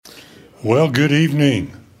Well, good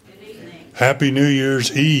evening. Happy New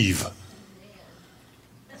Year's Eve.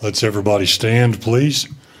 Let's everybody stand, please.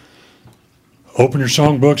 Open your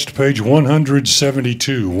songbooks to page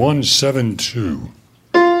 172, 172.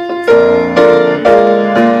 There's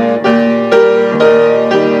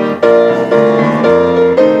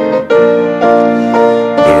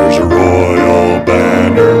a royal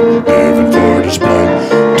banner given for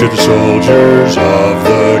display to the soldiers of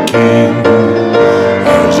the King.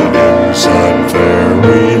 As an ensign fair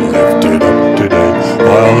we lift it up today,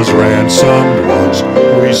 while as ransomed ones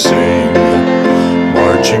we sing.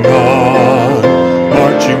 Marching on,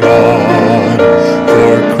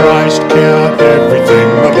 for Christ count everything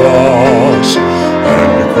but loss,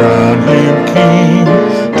 and to crown him King,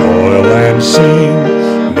 toil and sing,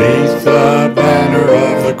 neath the banner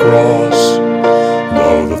of the cross.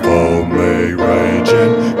 Though the foe may rage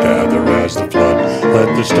and gather as the flood, let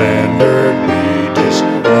the standard be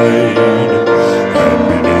displayed, and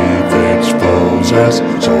beneath its foes as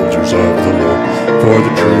soldiers of the Lord, for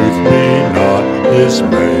the truth be not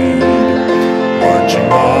dismayed. Marching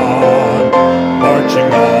on,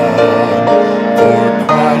 for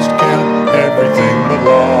Christ count everything but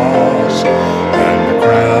loss, and to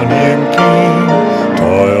crown him King,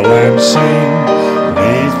 toil and sing,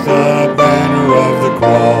 neath the banner of the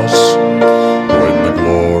cross. When the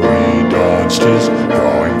glory dawns, 'tis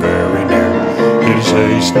drawing very near, it is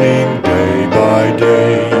hastening day by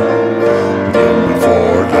day. Then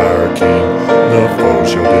before our King the foe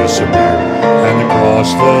shall disappear, and across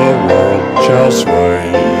the world shall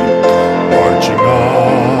sway. Marching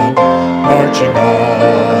on,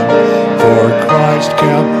 for Christ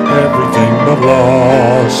count everything but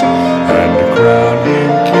loss, and to crown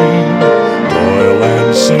him King, toil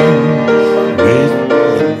and sing, neath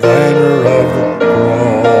the banner of the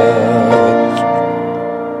cross.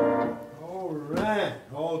 All right,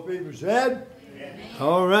 all the people said? Amen.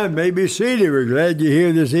 All right, may be seated. We're glad you're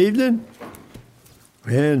here this evening.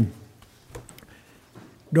 And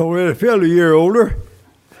don't really feel a year older.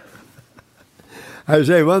 I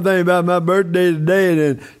say one thing about my birthday today, and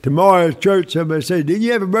then tomorrow at church, somebody say, "Did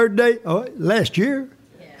you have a birthday?" "Oh, last year."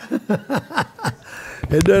 Yeah.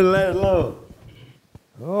 It doesn't last long.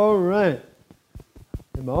 All right.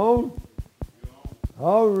 Am I on?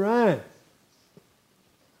 All right.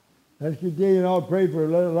 Let's continue. I'll pray for a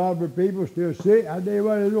lot of people still sick. I tell you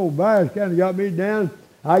what, this old virus kind of got me down.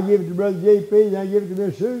 I give it to Brother JP, and I give it to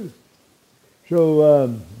Miss Sue.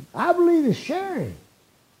 So I believe in sharing.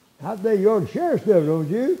 I think you ought to share stuff, don't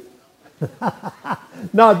you?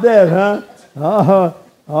 Not that, huh?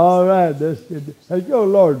 All right. Let's go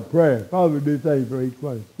to Lord in prayer. Father, we do thank you for each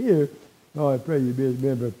one here. Lord, I pray you be a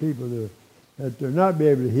member of people that they're not be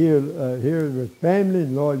able to hear with family.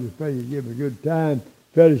 And Lord, just pray you give them a good time,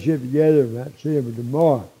 fellowship together, and not see them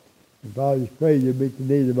tomorrow. And Father, just pray you meet the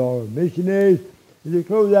needs of all the missionaries. As you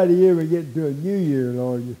close out the year, we get into a new year,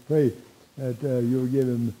 Lord. Just pray that you'll give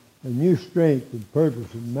them a new strength and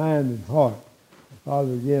purpose and mind and heart.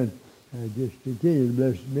 Father, again, just continue to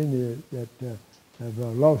bless many that have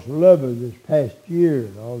lost a loved one this past year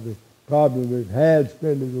and all the problems we've had,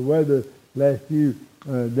 especially the weather last few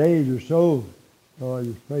days or so. Lord, I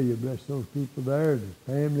just pray you bless those people there and their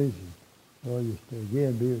families. And Lord, just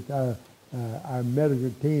again be with our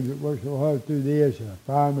medical teams that work so hard through this, our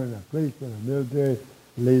firemen, our policemen, our military,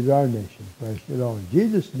 leads our nation. Praise the Lord. In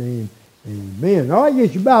Jesus' name, amen. All right,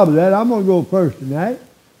 get your Bible out. I'm going to go first tonight.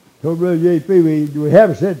 Told Brother JP we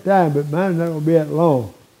have a set time, but mine's not going to be that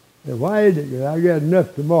long. And why is it? Because I got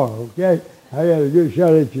enough tomorrow, okay? I got a good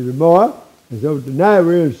shot at you tomorrow. And so tonight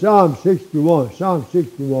we're in Psalm 61. Psalm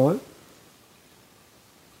 61.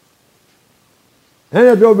 And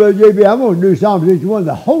I told Brother JP, I'm going to do Psalm 61,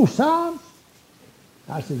 the whole Psalm.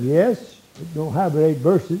 I said, yes. It don't have 8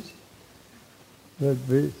 verses. But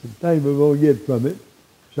some things we're going to get from it.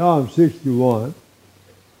 Psalm 61.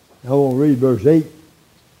 I want to read verse 8.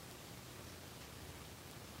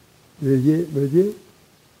 Would you?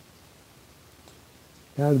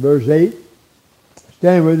 Down to verse 8.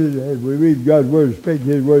 Stand with it as we read God's word and speak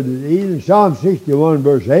his word this evening. Psalm 61,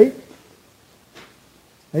 verse 8.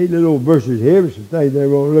 8 little verses here, but some things they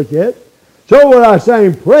won't look at. So will I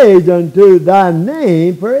sing praise unto thy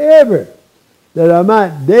name forever, that I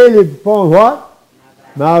might daily perform what?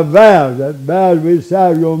 My vows. That vows we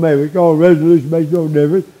decide we're going to make. We call resolution, makes no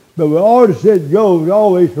difference. But we ought to set goals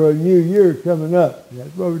always for a new year coming up.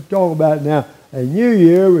 That's what we're talking about now. A new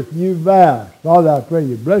year with new vows. Father, I pray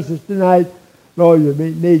you bless us tonight. Lord, you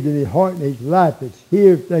meet needs in each heart and each life that's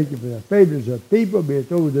here. Thank you for the favors of people, be it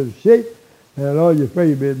those that are sick. And Lord, you pray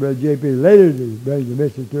you be it Brother JP later to bring the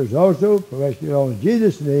message to us also. For us all in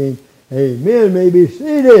Jesus' name, amen. May be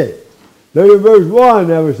seated. Look at verse 1.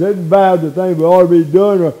 Now we're sitting about the thing we ought to be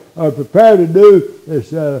doing or prepare to do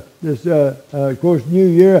this, of course, New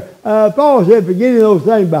Year. Paul said, forgetting those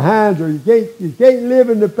things behind, so you can't live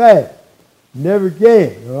in the past. You never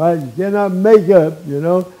can, all right? You cannot make up,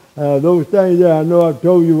 those things there. I know I've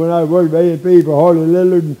told you when I worked at A&P for Harley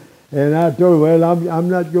Lillard, and I told him, well, I'm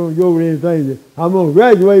not going to go with anything. I'm going to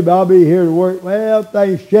graduate, but I'll be here to work. Well,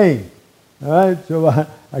 things change, all right? So I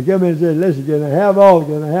come in and said, listen, can I have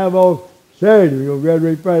off Saturday? We're going to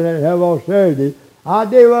graduate Friday night, have off Saturday. I'll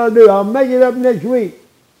tell you what I'll do. I'll make it up next week.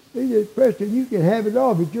 He said, Preston, you can have it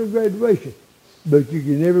off at your graduation, but you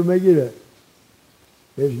can never make it up.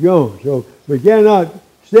 It's gone. So we cannot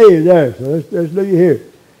stay there. So let's look at here.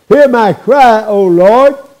 Hear my cry, O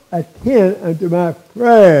Lord, attend unto my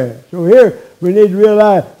prayer. So here we need to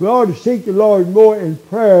realize we ought to seek the Lord more in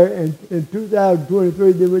prayer in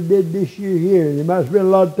 2023 than we did this year here. And you might spend a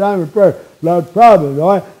lot of time in prayer, a lot of problems, all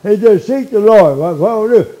right? And just seek the Lord. What I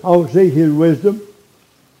want to do? I want to seek His wisdom.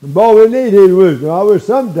 Boy, we need His wisdom. I wish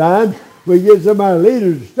sometimes we get some of our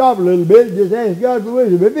leaders to stop a little bit and just ask God for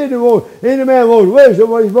wisdom. If any man wants wisdom,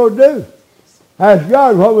 what are you supposed to do? Ask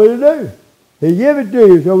God what we're to do. He give it to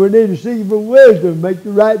you, so we need to seek for wisdom, make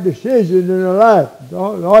the right decisions in our life.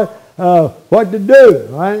 All right? What to do,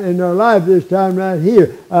 right, in our life this time right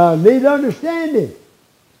here. Need understanding.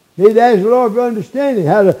 Need to ask the Lord for understanding,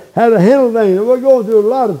 how to handle things. And we're going through a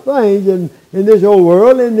lot of things in this old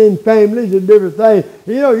world and in families and different things.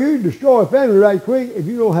 You can destroy a family right quick if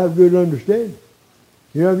you don't have good understanding.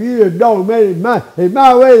 If you're a dogmatic, it's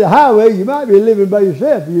my way or the highway, you might be living by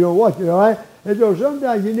yourself if you don't watch it, all right? And so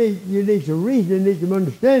sometimes you need some reason, you need some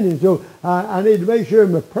understanding. So I need to make sure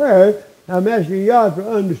in my prayer I'm asking God for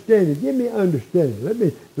understanding. Give me understanding. Let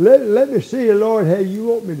me see the Lord how you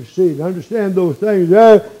want me to see it. Understand those things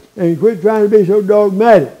there and quit trying to be so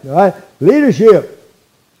dogmatic. All right? Leadership.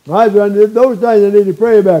 All right? Those things I need to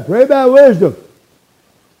pray about. Pray about wisdom.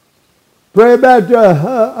 Pray about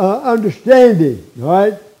understanding. All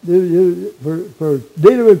right? For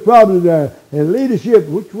dealing with problems there. And leadership,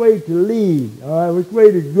 which way to lead. All right? Which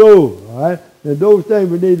way to go. All right? And those things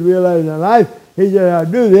we need to realize in our life. He said, I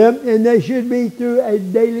do them, and they should be through a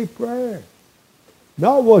daily prayer.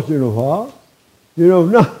 Not once in a while.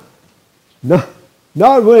 Not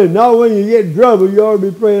when you get in trouble. You ought to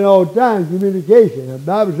be praying all the time, communication. The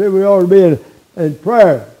Bible says we ought to be in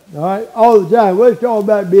prayer, all right, all the time. We're talking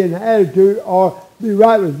about being an attitude or be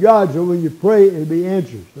right with God, so when you pray, it'll be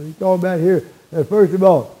answered. So he's talking about here, first of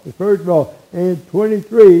all, in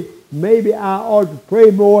 23, maybe I ought to pray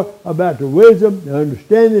more about the wisdom, the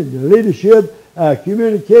understanding, the leadership,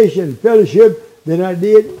 communication, and fellowship than I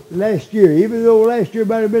did last year. Even though last year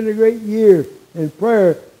might have been a great year in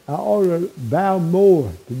prayer, I ought to vow more,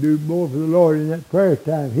 to do more for the Lord in that prayer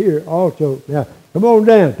time here also. Now, come on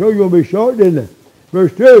down. Told you going to be short, didn't I?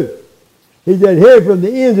 Verse 2. He said, here from the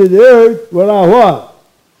ends of the earth will I what?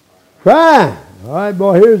 Cry. All right,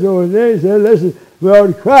 boy, here's over there. He said, listen, we ought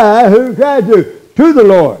to cry. Who do we cry to? To the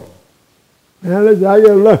Lord. Now, listen, I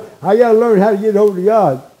got to learn how to get hold of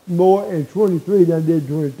God more in 23 than I did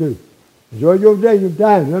 22. So it's going to take some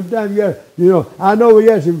time. Sometimes you got I know we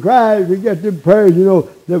got some cries, we got some prayers,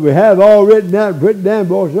 that we have all written out, put down,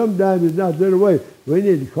 boy. Sometimes it's not that way. We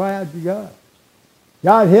need to cry out to God.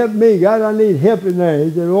 God, help me. God, I need help in there.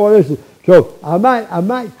 He said, oh, listen. So I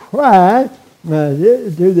might cry from the end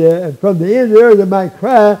of the earth, I might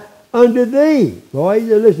cry unto thee. Boy, he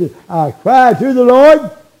said, listen, I cry to the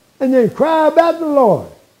Lord and then cry about the Lord.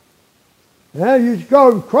 Now, you used to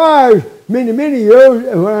call them criers many years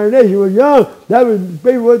when our nation was young. That was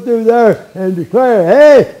people went through there and declared,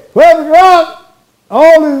 hey, 12 o'clock,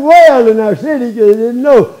 all is well in our city because they didn't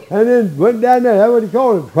know. And then went down there. That's what they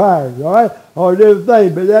called them, criers, all right? Or different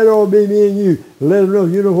things. But that ought to be me and you. Let them know,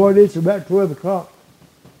 you know what, it's about 12 o'clock.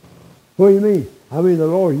 What do you mean? I mean, the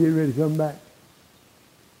Lord's getting ready to come back.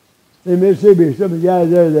 In Mississippi, some of the guys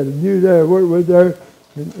there that knew there, worked with there,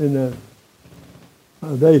 and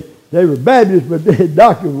they were Baptists, but their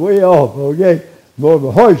doctrine was way off, okay? More of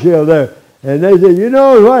a hard shell there. And they said, you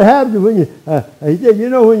know what happens when you, he said,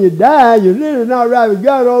 when you die, you're literally not right with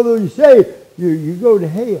God, although you say you go to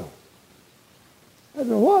hell. I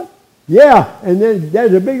said, what? Yeah, and then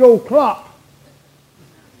there's a big old clock.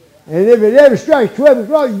 And if it ever strikes 12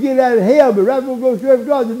 o'clock, you get out of hell, but right before it goes 12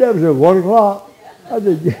 o'clock, the devil said, 1 o'clock. I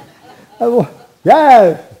said,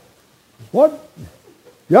 guys, what?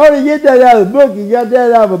 You ought to get that out of the book. You got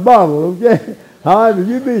that out of a bottle, okay? However,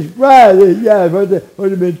 you'd be surprised these guys what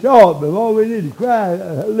they've been taught. But all we need to cry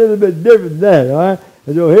a little bit different than that, all right?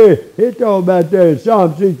 And so here, he's talking about there in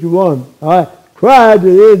Psalm 61, all right? Cry to the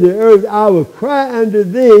end of the earth. I will cry unto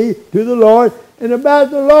thee, to the Lord, and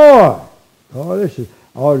about the Lord. Oh, listen,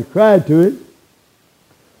 I ought to cry to Him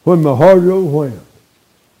when my heart is overwhelmed.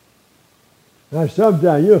 Now,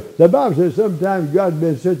 sometimes, the Bible says sometimes God's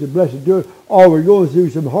been such a blessing to us, or we're going through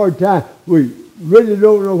some hard time, we really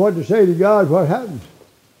don't know what to say to God. What happens?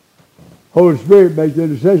 Holy Spirit makes the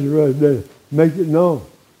decision for us, makes it known.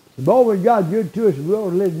 But when God's good to us, we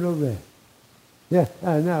ought to let Him know that. Yeah,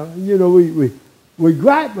 now, we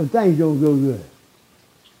gripe when things don't go good.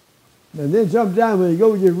 And then sometimes when it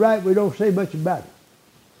goes just right, we don't say much about it.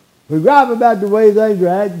 We gripe about the way things are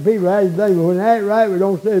acting, people are acting things, but when they act right, we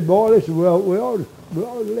don't say, boy, listen, we ought to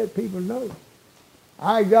let people know.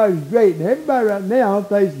 Our God is great. And everybody right now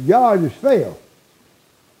thinks God has failed.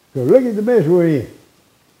 So look at the mess we're in.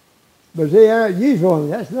 But see,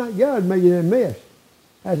 that's not God making that mess.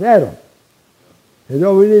 That's Adam. And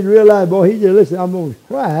so we need to realize, boy, he said, listen, I'm going to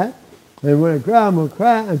cry. And when I cry, I'm going to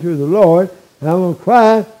cry unto the Lord. And I'm going to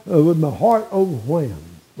cry with my heart overwhelmed.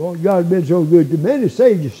 Boy, God's been so good to me. And He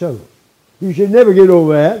saved your soul. You should never get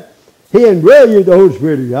over that. He indwells you with the Holy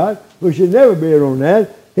Spirit of God. We should never be on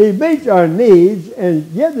that. He meets our needs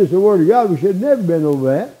and gives us the Word of God. We should never been over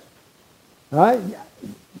that. All right?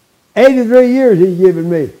 83 years He's given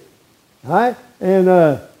me. All right? And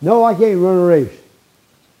no, I can't run a race.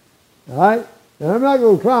 All right? And I'm not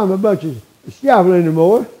going to climb a bunch of scaffold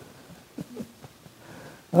anymore.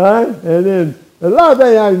 All right? And then a lot of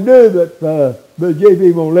things I can do, but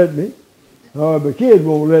JP won't let me. Or my kids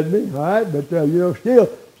won't let me. All right? But, still,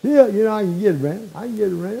 I can get around.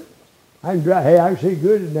 I can drive. Hey, I can see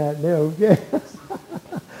good at that now, okay?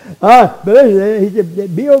 All right, but listen, he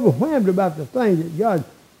said, be overwhelmed about the things that God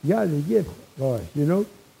has given for us,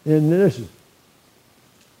 And listen,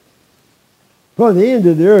 for the end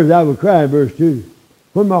of the earth I will cry, verse 2.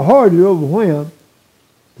 When my heart is overwhelmed,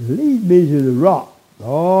 lead me to the rock.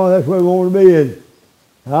 Oh, that's where we want to be in.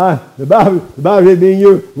 The Bible says, being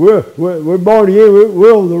we're born again,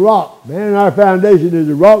 we're on the rock. Man, our foundation is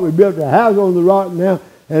the rock. We built a house on the rock now.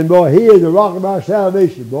 And boy, He is the rock of our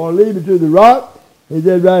salvation. Boy, lead me to the rock. He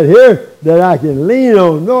said right here that I can lean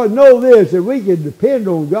on. Lord, know this, that we can depend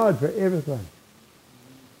on God for everything.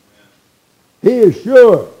 He is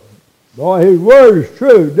sure. Boy, His word is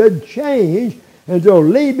true. It doesn't change. And so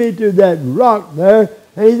lead me to that rock there.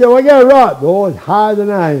 And he said, well, I got a rock. Boy, it's higher than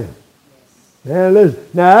I am. And listen,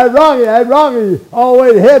 now that rock is all the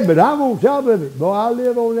way to heaven, but I'm on top of it. Boy, I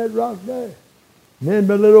live on that rock there. And then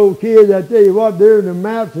my little old kids, I tell you what, they're in the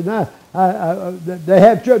mountains, and they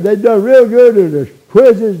have trouble. They've done real good, and there's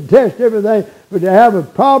quizzes and tests, everything, but they have a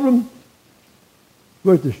problem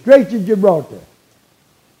with the Straits of Gibraltar.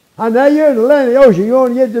 And now you're in the Atlantic Ocean, you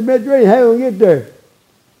want to get to the Mediterranean, how you going to get there?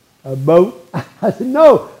 A boat. I said,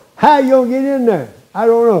 no, how you going to get in there? I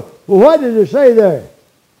don't know. Well, what did it say there?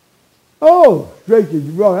 Oh, Straits of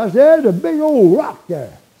Gibraltar. I said, there's a big old rock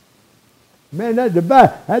there. Man, that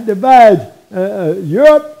divides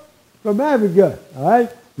Europe from Africa. All right,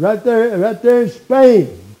 right there in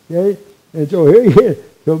Spain. Okay, and so here he is.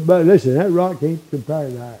 So, but listen, that rock can't compare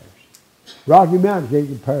to ours. Rocky Mountain can't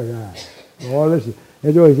compare to ours. Oh, listen.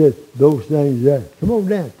 And so he said, those things there. Come on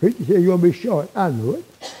down. Preacher said you're going to be short. I know it.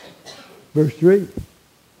 Verse 3.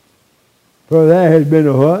 For there has been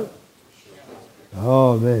a what?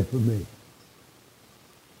 Oh, man, for me.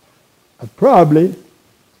 Probably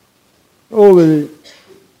over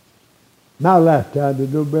my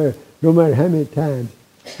lifetime, no matter how many times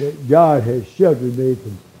that God has sheltered me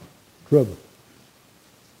from trouble,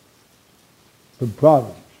 from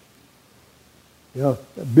problems.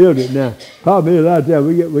 Build it now. Probably a lot of times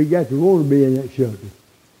we got to want to be in that shelter.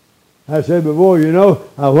 I said before, when I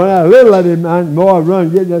was little, I didn't mind more. I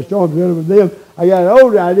run getting that storm center with them. I got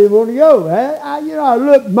older, I didn't want to go. I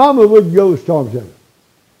looked, Mama wouldn't go to storm center.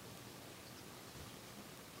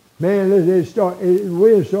 Man, the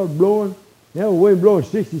wind started blowing. The wind blowing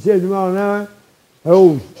 60, 70 miles an hour.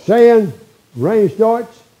 Old sand, rain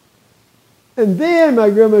starts. And then my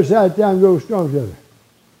grandmother decided time to go to storm center.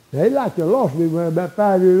 They like to lost me when I was about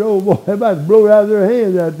 5 years old. Boy, they about to blow it out of their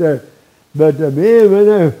hands out there. But man,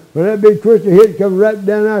 when that big twister hit come right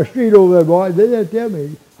down our street over there, boy, they didn't tell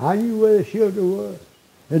me. I knew where the shelter was.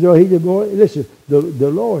 And so he said, boy, listen,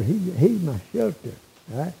 the Lord, He's my shelter.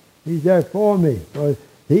 Right? He's there for me.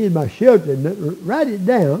 He is my shelter. Write it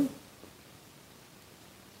down.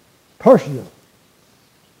 Personal.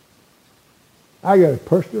 I got a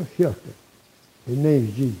personal shelter. His name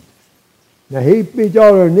is Jesus. Now, He meets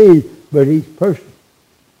all our needs, but He's personal.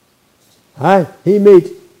 All right? He meets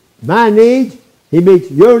my needs. He meets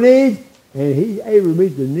your needs. And He's able to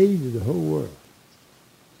meet the needs of the whole world.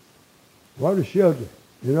 What a shelter.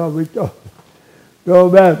 We talk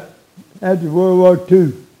about after World War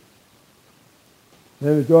II.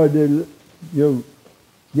 Then we started getting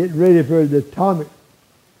ready for the atomic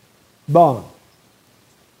bomb.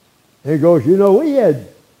 And of course,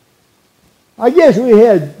 I guess we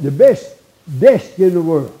had the best desk in the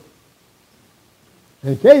world.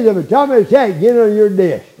 In case of atomic attack, get on your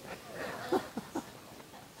desk.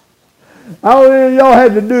 How many of y'all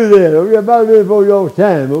had to do that? Okay, about this before y'all's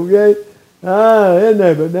time, okay? In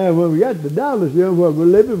there. But now when we got to Dallas, where we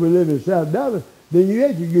live in South Dallas, then you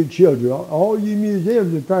had your good shelter. All you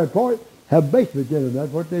museums in Fair Park have basements in them.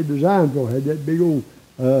 That's what they designed for. Had that big old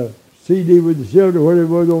CD with the shelter, whatever it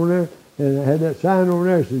was on there, and it had that sign on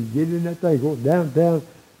there, so you get in that thing, go downtown.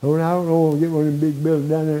 I don't know, get one of them big buildings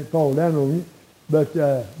down there and fall down on you. But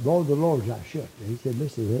boy, the Lord's our shelter. He said,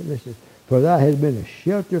 listen, for that has been a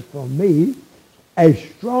shelter for me, a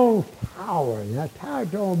strong tower. And that tower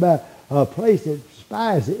talking about a place that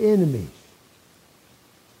spies the enemies.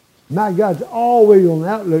 My God's always on the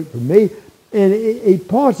outlook for me, and he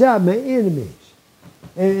points out my enemies.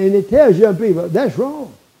 And it tells young people, that's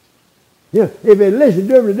wrong. If they listen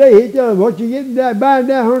to him today, he tells them what you get buying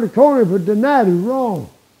down here in the corner for tonight is wrong.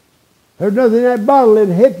 There's nothing in that bottle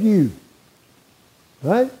that'll help you.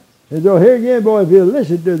 Right? And so here again, boy, if you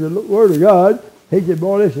listen to the Word of God, he said,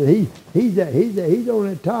 boy, listen, he's on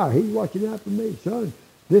that tower. He's watching out for me, son.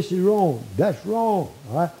 This is wrong. That's wrong.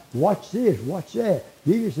 All right? Watch this. Watch that.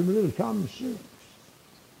 Give you some little common sense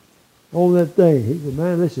on that thing. He said,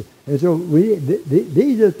 man, listen. And so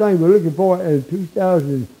these are the things we're looking for in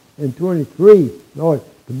 2023, Lord,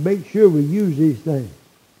 to make sure we use these things.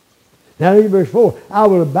 Now, in verse 4, I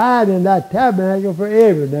will abide in thy tabernacle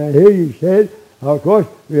forever. Now, here you said, of course,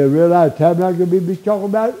 we realize tabernacle will be talking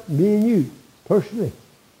about me and you, personally.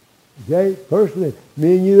 Okay? Personally.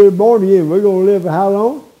 Me and you that are born again, we're going to live for how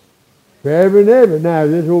long? Forever and ever. Now,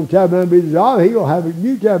 if this old tabernacle be dissolved, he's going to have a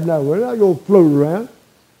new tabernacle. We're not going to float around.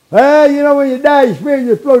 Well, when you die, your spirit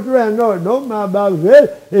just floats around. No, my Bible says,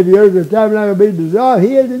 if your earthly tabernacle be dissolved,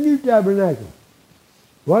 he has a new tabernacle.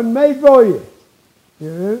 Wasn't made for you.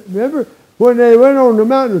 Remember when they went on the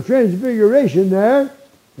mountain of transfiguration there,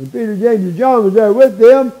 and Peter, James, and John was there with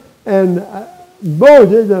them, and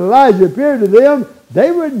Moses and Elijah appeared to them, they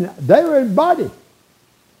were in body.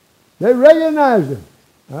 They recognized them.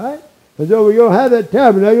 All right? And so we're going to have that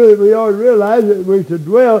tabernacle that we always realize that we're to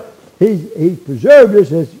dwell. He's preserved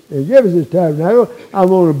us and given us this tabernacle. I'm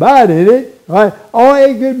going to abide in it. All right? Or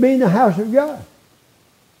it could mean the house of God.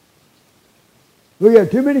 We got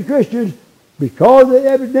too many Christians, because of the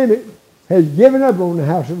epidemic, has given up on the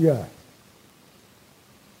house of God.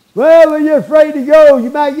 Well, when you're afraid to go, you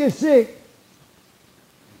might get sick.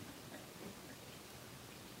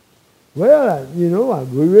 Well,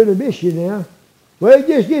 we really miss you now. Well, it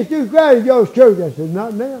just gets too crowded, y'all's church. I said,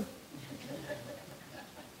 not now.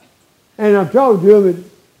 And I'm talking to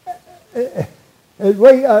him at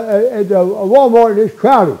Walmart, and it's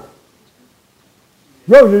crowded.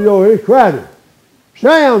 Grocery store, it's crowded.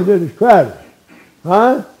 Sam's, it's crowded.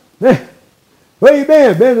 Huh? Where you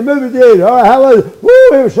been? Been to the movie theater. All right, how was it? Woo,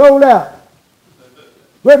 it was sold out.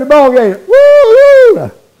 Went to the ball game.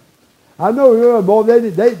 Woo! I know, boy,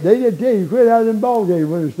 they didn't tell you to quit out of them ball games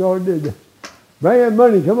when it started, did they? Bring in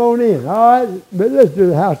money, come on in. All right, but let's do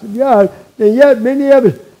the house of God. And yet many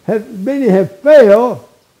have failed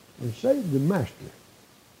and saved the master.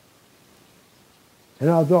 And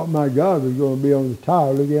I thought my God was going to be on the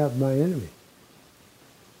tower looking out for my enemy.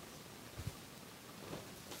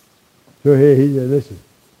 So here he said, listen,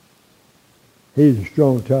 he's a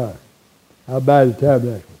strong tower. I abide the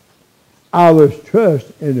tabernacle. I was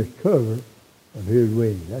trust in the cover of his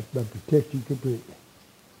wings. That's my protection completely.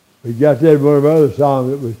 We got that in one of our other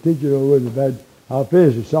Psalms that was teaching over with the fact, I'll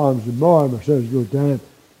finish the Psalms tomorrow, my son's go time.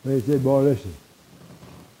 And he said, boy, listen.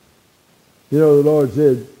 The Lord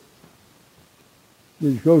said,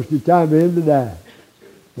 it's close to time for him to die.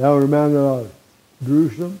 Now on the Mount of Olives.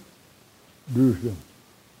 Jerusalem, Jerusalem.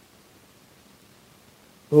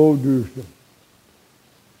 Oh, Jerusalem.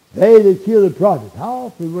 They that kill the prophets, how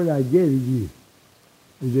often would I gather you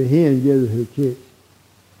as a hen gathers her chicks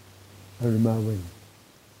under my wings?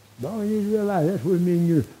 Boy, you need to realize that's what it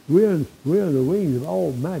means we're on the wings of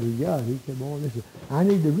Almighty God. He said, boy, listen, I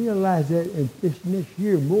need to realize that in this next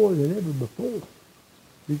year more than ever before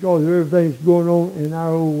because of everything that's going on in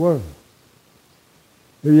our own world.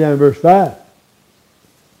 Look down in verse 5.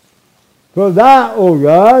 For thou, O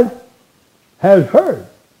God, hast heard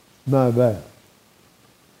my vow.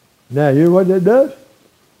 Now, you know what that does?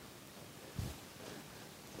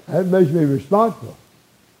 That makes me responsible.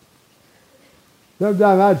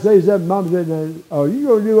 Sometimes I'd say something, Mom said, are you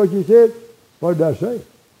going to do what you said? What did I say?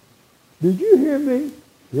 Did you hear me?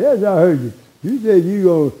 Yes, I heard you. You said you're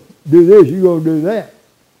going to do this, you're going to do that.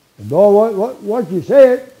 And boy, what you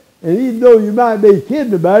said, and even though you might be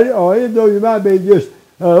kidding about it, or even though you might be just,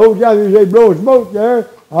 old time you say blowing smoke there,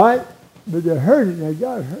 all right, but they heard it, and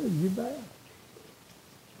God heard you bow.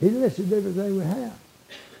 He listened to everything we have.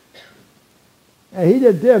 And he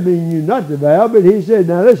didn't tell me you not to vow, but he said,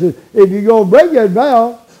 now listen, if you're going to break that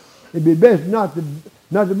vow, it'd be best not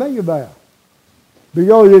to make a vow.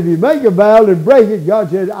 Because if you make a vow and break it,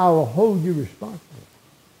 God said, I will hold you responsible.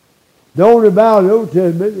 The only vow in the Old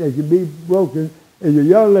Testament that can be broken is a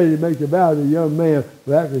young lady makes a vow to a young man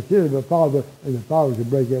without consent of a father, and the father can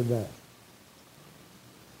break that vow.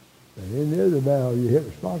 And then there's a vow you're held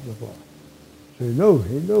responsible for. So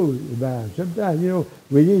he knows the vow. Sometimes,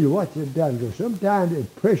 we need to watch sometimes, because sometimes it's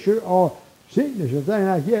pressure or sickness or things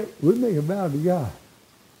like that, we make a vow to God.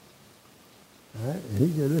 All right? And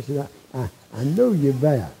he said, listen, I know your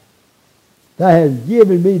vow. Thou hast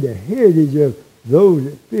given me the heritage of those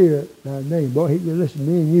that fear thy name. Boy, he said, listen,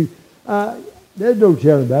 me and you, there's no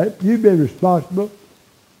telling about it. You've been responsible.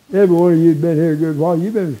 Every one of you has been here a good while.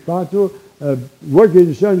 You've been responsible. Working in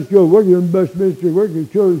the Sunday school, working in the bus ministry, working in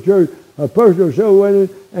the children's church, personal soul winning,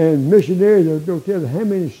 and missionaries. Don't tell how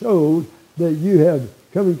many souls that you have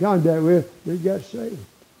come in contact with that got saved.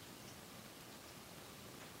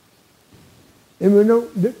 And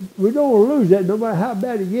we don't lose that no matter how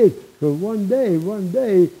bad it gets. Because one day,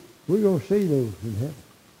 we're going to see those in heaven.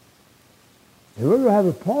 And we're going to have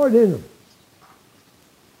a part in them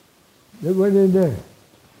that went in there.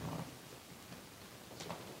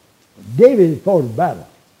 David fought a battle.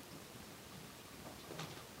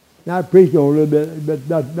 Now I preached on a little bit,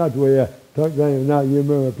 but not the way I talked about it now. You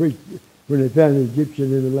remember I preached when they found the Egyptian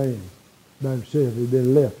in the land by himself. He'd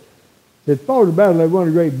been left. They fought a battle. They won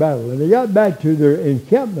a great battle. And they got back to their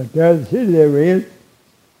encampment there, the city they were in,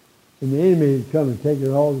 and the enemy had come and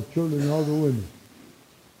taken all the children and all the women.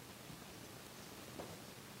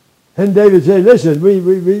 And David said, listen, we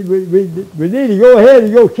need to go ahead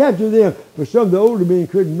and go capture them. But some of the older men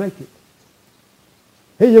couldn't make it.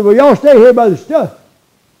 He said, well, y'all stay here by the stuff.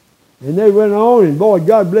 And they went on, and boy,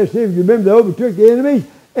 God bless them. You remember they overtook the enemies,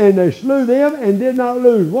 and they slew them and did not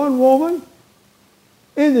lose one woman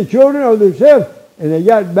in the children or themselves. And they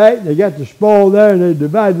got back, they got the spoil there, and they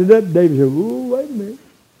divided it up. David said, ooh, wait a minute.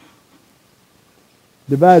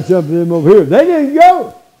 Divide some of them over here. They didn't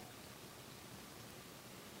go.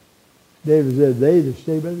 David said, they that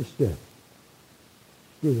stay by the stuff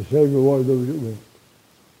will the same reward of those that went.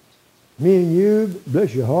 Me and you,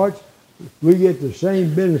 bless your hearts, we get the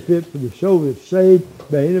same benefit for the soul that's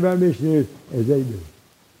saved by any of our missionaries as they do.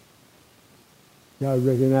 God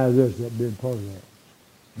recognizes us that being part of that.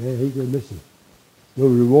 Man, he can listen.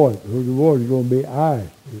 Those rewards are going to be ours.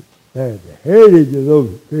 They're the heritage of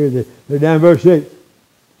those. They're down in verse 6.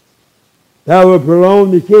 Thou wilt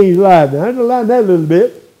prolong the king's life. Now, underline that a little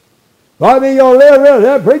bit. Well, I mean, you're going to live real.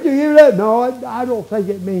 That preacher, you that? No, I don't think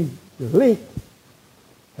it means the length.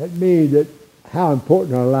 That means that how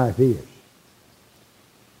important our life is.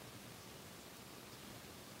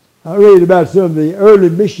 I read about some of the early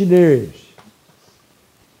missionaries,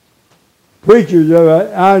 preachers of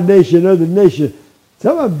our nation, other nations.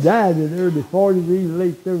 Some of them died in the early 40s, even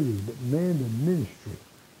late 30s. But man, the ministry,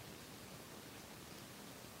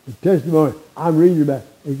 the testimony I'm reading about,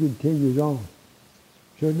 it continues on.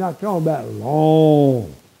 So it's not talking about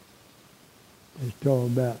long. It's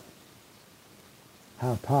talking about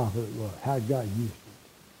how powerful it was, how God used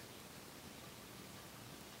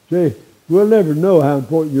it. See, we'll never know how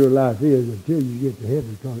important your life is until you get to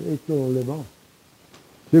heaven, because it's going to live on.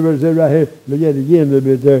 See what it says right here? Look at it again a little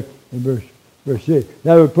bit there in verse 6.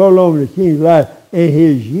 That will prolong the king's life and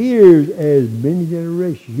his years as many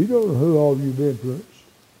generations. You don't know who all you've influenced.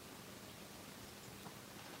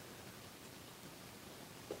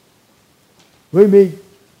 We meet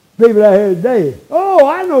people out here today. Oh,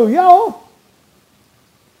 I know y'all.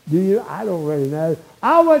 Do you? I don't recognize it.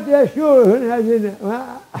 I went to that school when I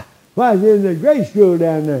was in the grade school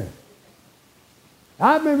down there.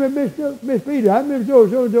 I remember Miss Peter. I remember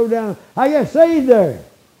so-and-so down there. I got saved there.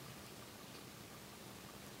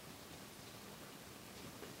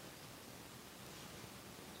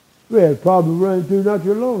 We had a problem running through not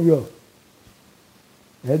too long ago.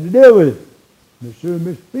 Had to deal with it. Mr. and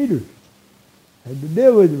Miss Peters had to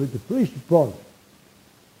deal with it with the police department.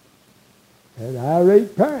 Had an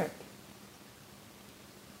irate parent.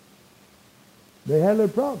 They had their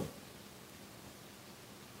problem.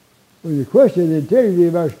 When the question of the integrity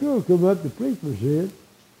of our school come up, the policeman said,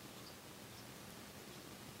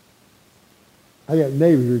 I got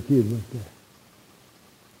neighbors whose kids went there.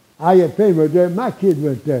 I got family went there. My kid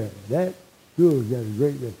went there. That school's got a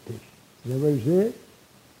great reputation. Is that what he said?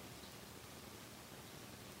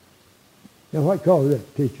 Now what causes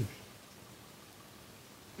that? Pictures.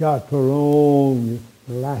 God prolong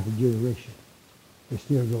the life of generation. They're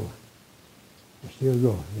still going. They're still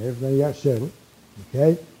going. Everything got settled.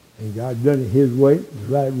 Okay? And God done it His way,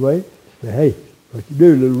 the right way. Said, hey, what you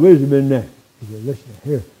do, a little wisdom in there. He said, listen,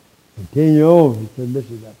 here, continue on. He said,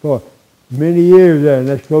 listen, for many years there, and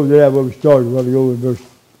let's close it out where we started. We're going to go in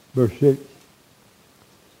verse 6.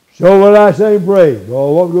 So will I sing praise.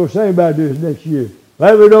 Well, what we're going to sing about this next year?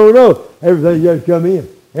 Well, we don't know. Everything just come in.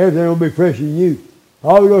 Everything will be fresh and new.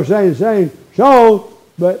 All we're going to sing is the same song,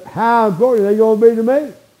 but how important are they going to be to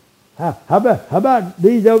me? How about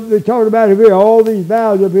these they're talking about here, all these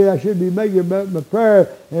vows up here I should be making about my prayer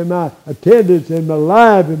and my attendance and my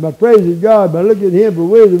life and my praising God, by looking at Him for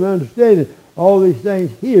wisdom and understanding. All these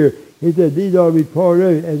things here, He said, these ought to be part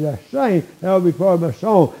of it. As I sing, that ought to be part of my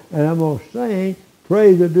song. And I'm going to sing,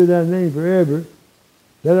 praise unto Thy name forever,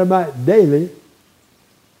 that I might daily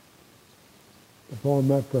perform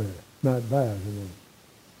my prayer, my vows.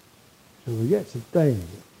 So we got some things.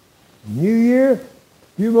 New Year,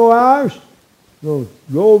 a few more hours, we'll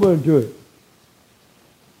go over into it.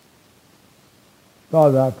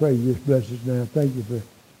 Father, I pray you just bless us now. Thank you for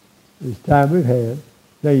this time we've had.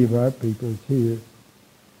 Thank you for our people that's here.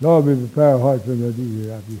 Lord, we prepare our hearts for another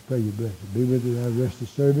year. I just pray you bless us. Be with us in the rest of the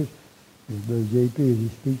service. And Brother JP as he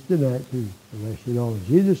speaks tonight too. Bless you all in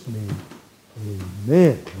Jesus' name.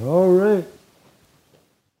 Amen. All right.